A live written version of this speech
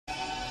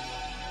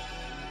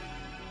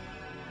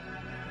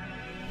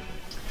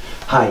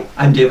Hi,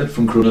 I'm David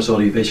from Kronos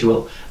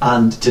Audiovisual,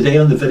 and today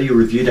on the Video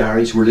Review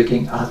Diaries we're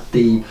looking at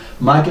the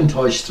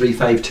McIntosh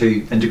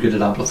 352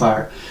 integrated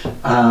amplifier.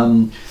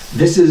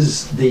 This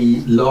is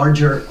the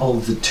larger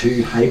of the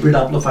two hybrid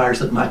amplifiers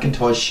that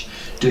McIntosh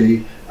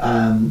do.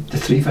 The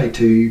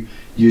 352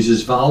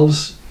 uses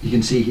valves, you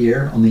can see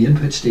here on the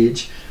input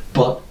stage,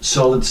 but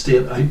solid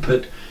state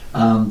output.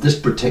 This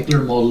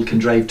particular model can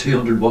drive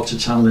 200 watts a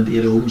channel into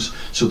 8 ohms,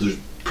 so there's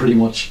pretty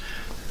much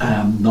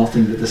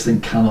nothing that this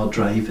thing cannot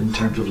drive in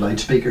terms of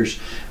loudspeakers.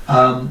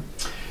 What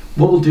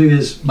we'll do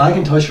is,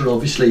 McIntosh are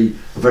obviously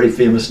a very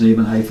famous name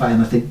in hi-fi, and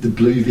I think the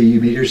blue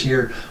VU meters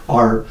here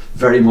are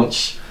very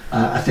much,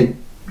 I think,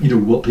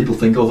 what people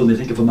think of when they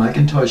think of a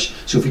McIntosh.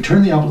 So if we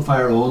turn the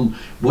amplifier on,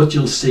 what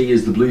you'll see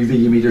is the blue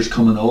VU meters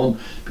coming on,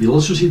 but you'll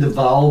also see the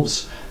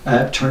valves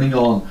turning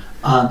on,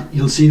 and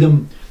you'll see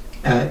them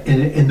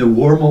in the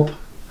warm-up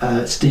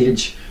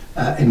stage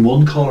in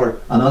one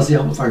colour, and as the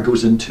amplifier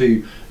goes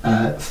into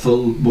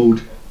full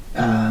mode,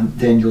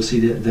 then you'll see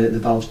the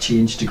valves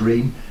change to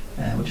green.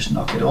 We'll just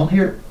knock it on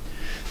here.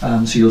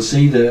 So you'll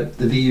see the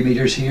VU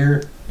meters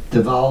here,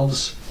 the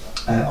valves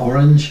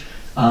orange,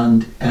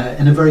 and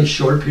in a very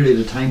short period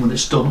of time, when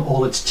it's done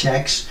all its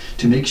checks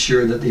to make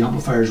sure that the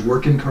amplifier is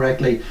working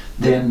correctly,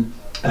 then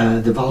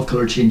the valve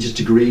colour changes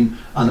to green,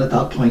 and at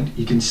that point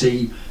you can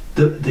see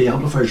the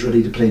amplifier is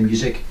ready to play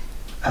music.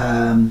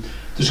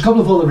 There's a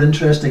couple of other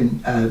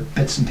interesting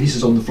bits and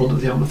pieces on the front of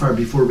the amplifier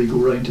before we go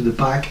around to the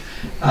back.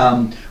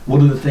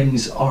 One of the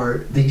things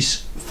are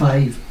these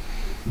 5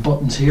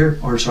 buttons here,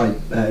 or sorry,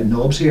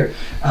 knobs here.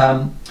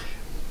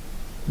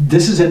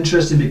 This is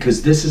interesting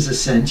because this is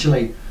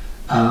essentially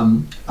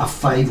a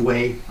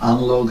 5-way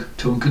analog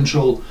tone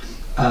control,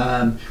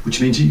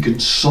 which means that you can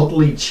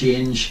subtly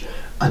change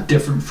at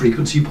different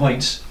frequency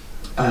points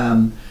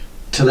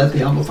to let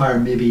the amplifier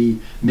maybe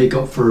make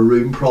up for a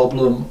room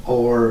problem,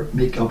 or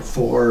make up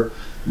for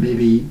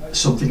maybe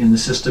something in the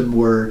system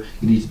where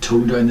you need to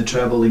tone down the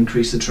treble,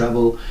 increase the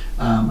treble,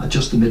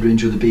 adjust the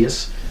mid-range or the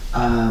bass.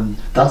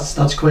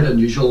 That's quite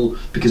unusual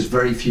because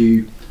very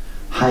few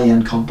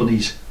high-end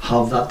companies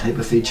have that type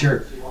of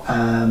feature.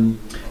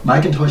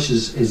 McIntosh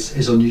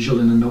is unusual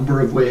in a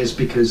number of ways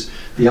because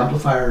the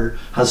amplifier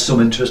has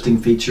some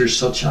interesting features,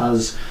 such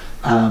as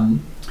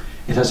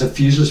it has a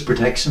fuseless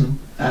protection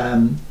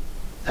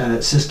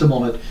system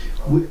on it,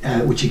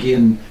 which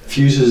again,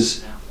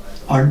 fuses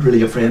aren't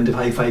really a friend of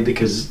hi-fi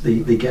because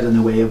they get in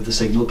the way of the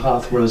signal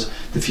path, whereas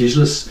the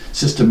fuseless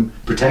system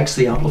protects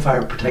the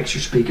amplifier, protects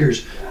your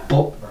speakers,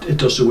 but it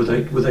does so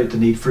without the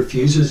need for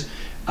fuses.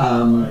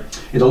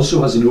 It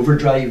also has an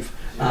overdrive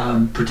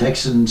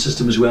protection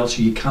system as well,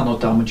 so you cannot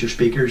damage your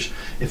speakers.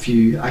 If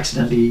you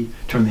accidentally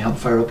turn the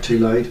amplifier up too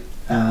loud,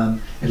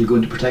 it'll go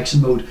into protection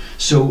mode.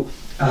 So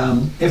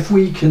if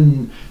we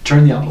can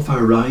turn the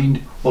amplifier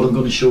around, what I'm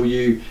going to show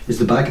you is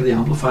the back of the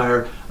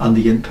amplifier and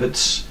the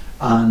inputs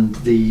and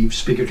the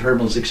speaker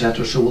terminals,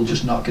 etc. So we'll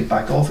just knock it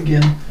back off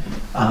again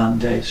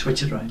and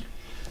switch it around.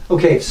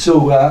 Okay,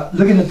 so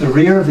looking at the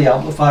rear of the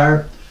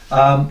amplifier,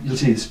 you'll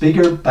see the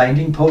speaker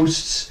binding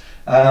posts.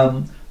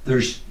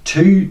 There's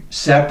 2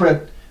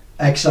 separate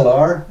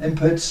XLR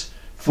inputs,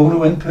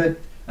 phono input,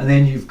 and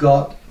then you've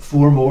got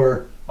 4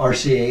 more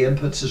RCA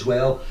inputs as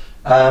well.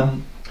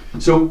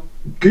 So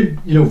good,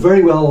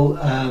 very well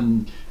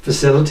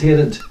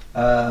facilitated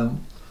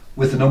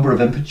with the number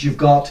of inputs you've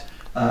got.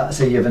 I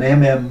say you have an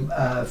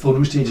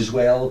phono stage as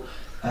well.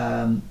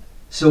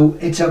 So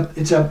it's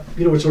a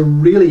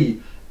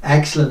really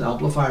excellent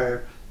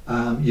amplifier.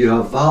 You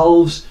have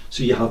valves,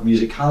 so you have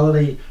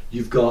musicality.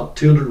 You've got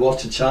 200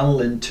 watts a channel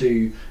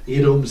into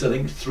 8 ohms, I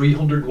think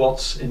 300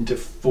 watts into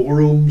 4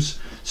 ohms.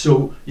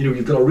 So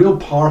you've got a real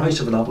powerhouse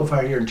of an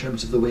amplifier here in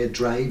terms of the way it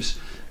drives.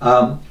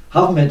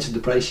 Haven't mentioned the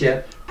price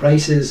yet.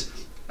 Price is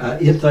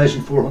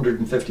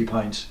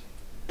 £8,450.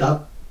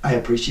 That, I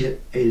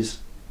appreciate, is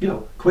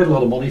quite a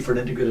lot of money for an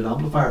integrated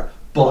amplifier.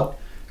 But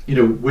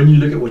when you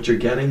look at what you're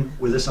getting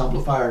with this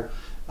amplifier,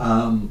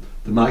 the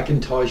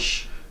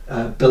McIntosh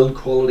build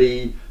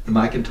quality, the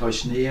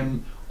McIntosh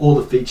name, all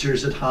the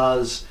features it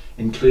has,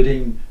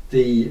 including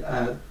the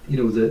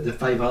the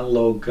 5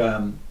 analog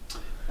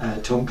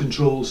tone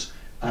controls.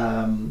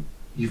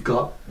 You've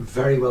got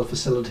very well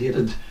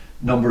facilitated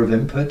number of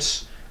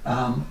inputs,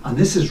 and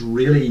this is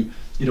really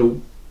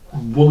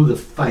one of the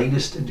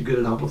finest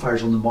integrated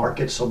amplifiers on the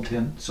market, sub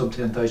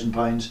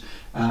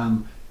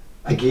 £10,000.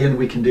 Again,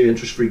 we can do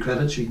interest-free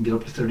credit, so you can get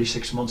up to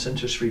 36 months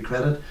interest-free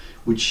credit,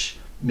 which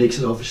makes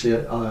it obviously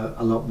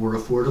a lot more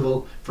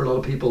affordable for a lot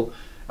of people.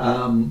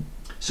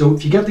 So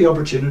if you get the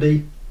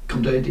opportunity,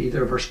 come down to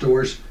either of our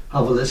stores,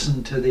 have a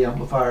listen to the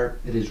amplifier.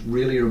 It is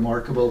really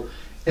remarkable.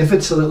 If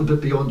it's a little bit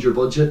beyond your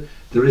budget,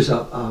 there is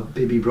a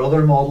baby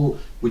brother model,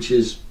 which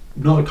is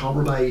not a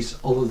compromise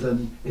other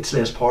than it's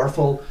less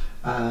powerful.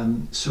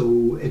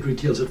 So it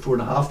retails at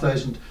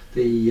 $4,500.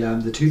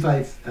 The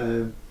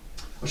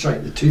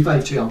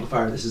 252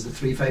 amplifier. This is the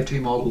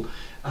 352 model.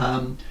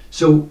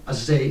 So as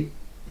I say,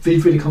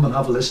 feel free to come and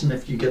have a listen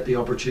if you get the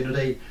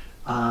opportunity.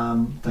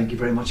 Thank you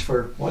very much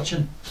for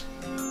watching.